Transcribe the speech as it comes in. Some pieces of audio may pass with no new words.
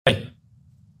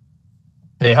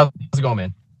Hey, how's it going,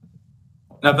 man?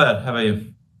 Not bad. How about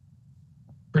you?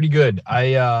 Pretty good.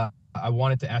 I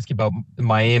wanted to ask you about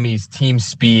Miami's team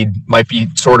speed. Might be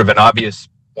sort of an obvious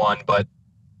one, but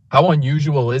how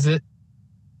unusual is it,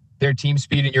 their team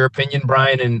speed, in your opinion,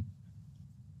 Brian? And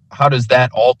how does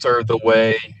that alter the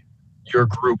way your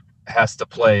group has to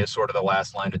play as sort of the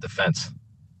last line of defense?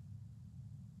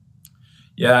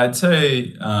 Yeah, I'd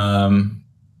say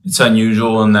it's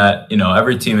unusual in that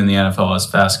every team in the NFL has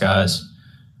fast guys,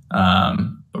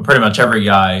 but pretty much every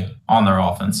guy on their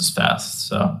offense is fast.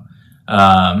 So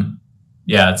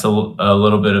yeah, it's a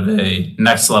little bit of a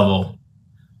next level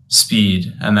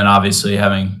speed, and then obviously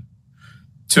having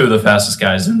two of the fastest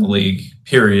guys in the league,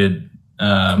 period,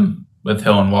 with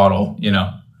Hill and Waddle,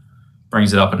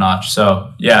 brings it up a notch.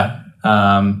 So yeah,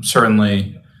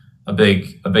 certainly a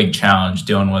big challenge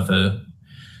dealing with a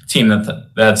team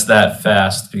that's that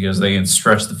fast because they can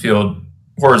stretch the field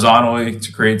horizontally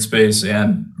to create space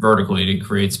and vertically to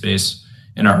create space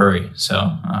in a hurry. So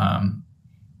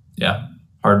yeah,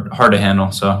 hard to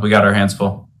handle. So we got our hands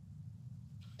full.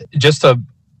 Just to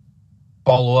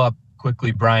follow up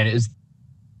quickly, Brian, is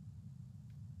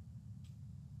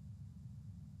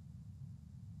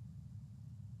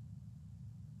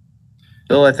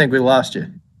Bill, I think we lost you.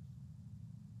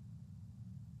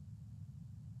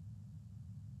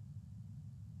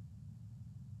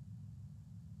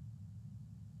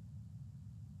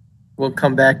 We'll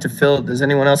come back to Phil. Does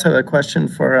anyone else have a question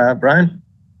for Brian?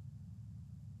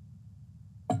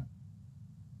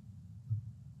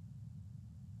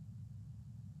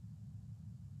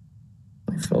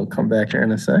 Phil, come back here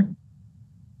in a sec.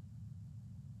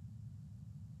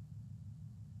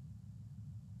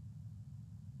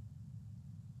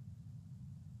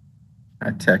 I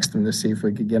text him to see if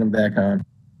we could get him back on.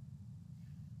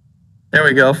 There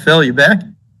we go. Phil, you back?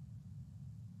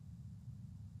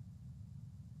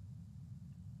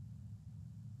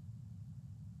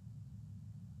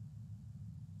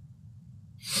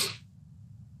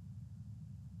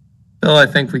 Phil, I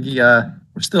think we're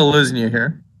still losing you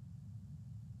here.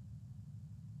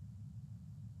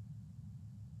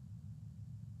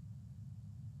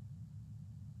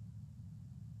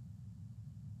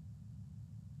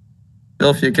 Phil,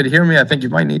 if you could hear me, I think you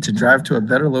might need to drive to a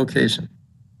better location.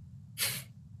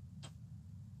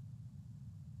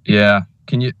 Yeah.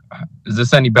 Is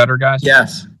this any better, guys?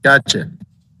 Yes, gotcha.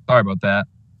 Sorry about that.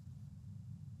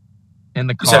 In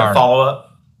the You said car. follow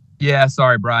up? Yeah,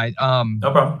 sorry, Brian.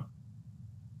 No problem.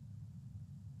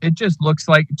 It just looks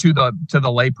like to the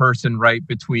layperson, right,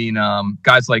 between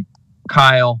guys like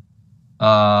Kyle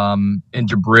and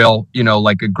Jabril,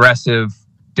 like aggressive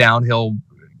downhill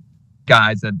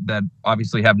guys that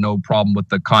obviously have no problem with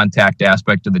the contact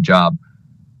aspect of the job.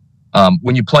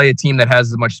 When you play a team that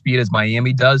has as much speed as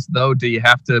Miami does, though, do you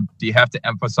have to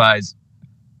emphasize,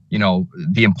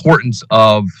 the importance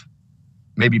of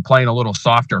maybe playing a little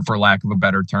softer, for lack of a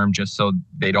better term, just so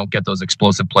they don't get those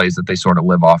explosive plays that they sort of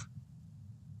live off?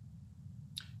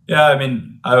 Yeah, I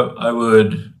mean, I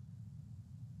would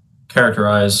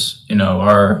characterize,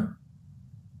 our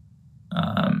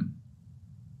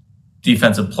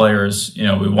defensive players.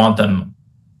 We want them,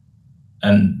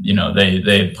 and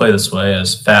they play this way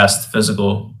as fast,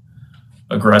 physical,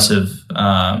 aggressive,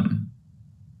 and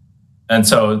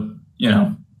so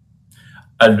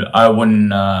I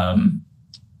wouldn't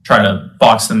try to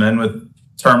box them in with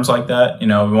terms like that.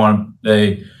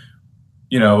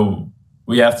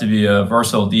 We have to be a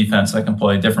versatile defense that can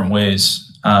play different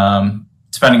ways,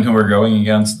 depending who we're going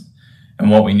against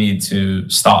and what we need to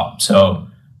stop. So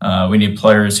we need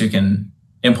players who can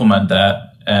implement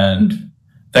that. And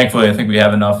thankfully, I think we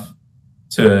have enough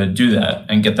to do that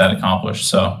and get that accomplished.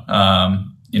 So,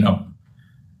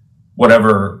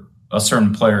 whatever a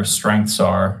certain player's strengths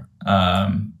are,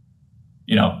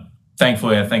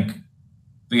 thankfully, I think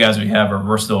the guys we have are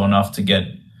versatile enough to get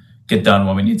done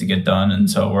what we need to get done. And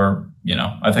so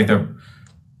I think they're,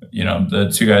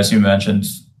 the two guys you mentioned,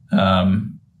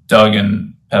 Doug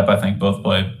and Pep, I think both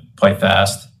play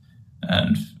fast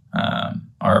and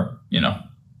are,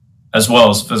 as well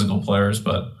as physical players.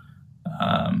 But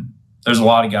there's a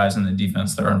lot of guys in the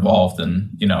defense that are involved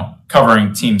in,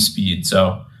 covering team speed.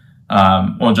 So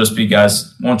won't just be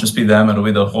them. It'll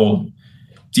be the whole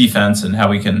defense and how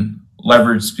we can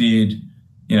leverage speed,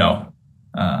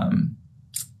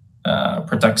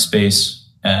 protect space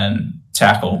and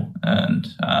tackle, and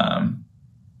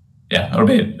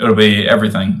it'll be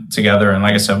everything together. And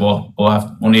like I said, we'll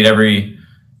need every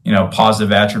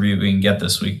positive attribute we can get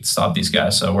this week to stop these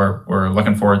guys. So we're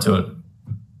looking forward to it.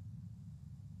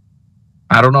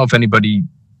 I don't know if anybody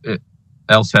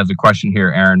else has a question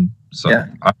here, Aaron. So yeah,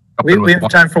 we have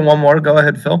time for one more. Go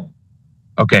ahead, Phil.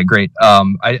 Okay, great.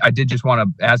 I did just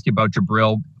want to ask you about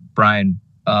Jabril, Brian.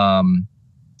 What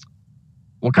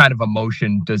kind of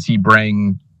emotion does he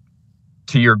bring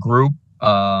to your group?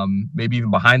 Maybe even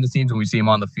behind the scenes when we see him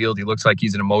on the field, he looks like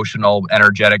he's an emotional,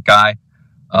 energetic guy.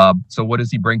 So what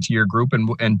does he bring to your group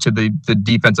and to the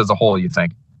defense as a whole, you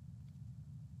think?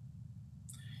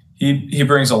 He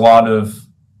brings a lot of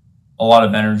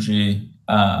energy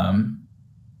in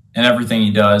everything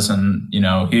he does, and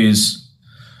he's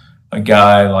a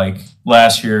guy like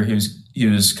last year he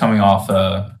was coming off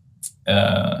a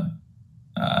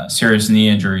serious knee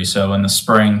injury, so in the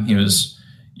spring he was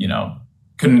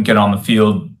couldn't get on the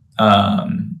field,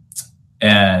 and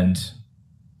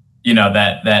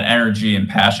that energy and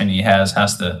passion he has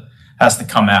to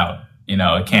come out.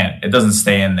 It doesn't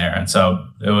stay in there, and so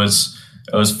it was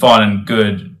fun and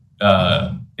good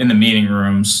in the meeting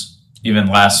rooms. Even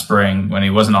last spring when he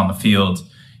wasn't on the field,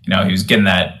 he was getting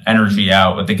that energy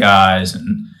out with the guys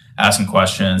and asking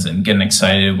questions and getting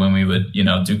excited when we would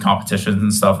do competitions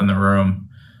and stuff in the room.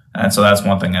 And so that's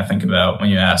one thing I think about when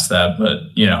you ask that. But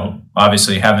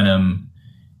obviously having him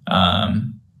out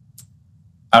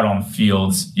on the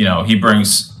field, he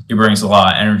brings a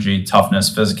lot of energy, toughness,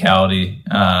 physicality,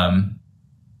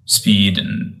 speed,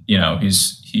 and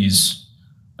he's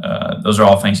those are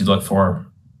all things you look for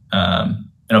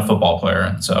in a football player.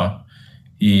 And so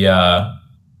he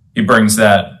brings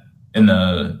that in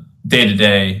the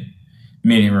day-to-day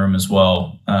meeting room as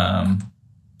well.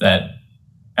 That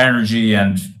energy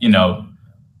and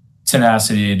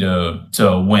tenacity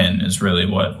to win is really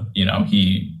what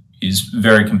he's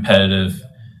very competitive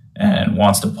and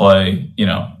wants to play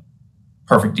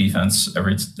perfect defense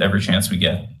every chance we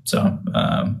get. So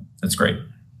that's great.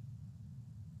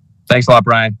 Thanks a lot,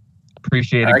 Brian.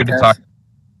 Appreciate it. Good to talk.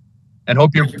 And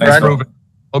hope you're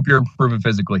improving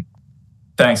physically.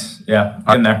 Thanks. Yeah,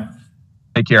 getting there.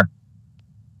 Take care.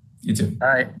 You too. All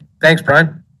right. Thanks,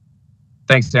 Brian.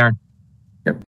 Thanks, Darren.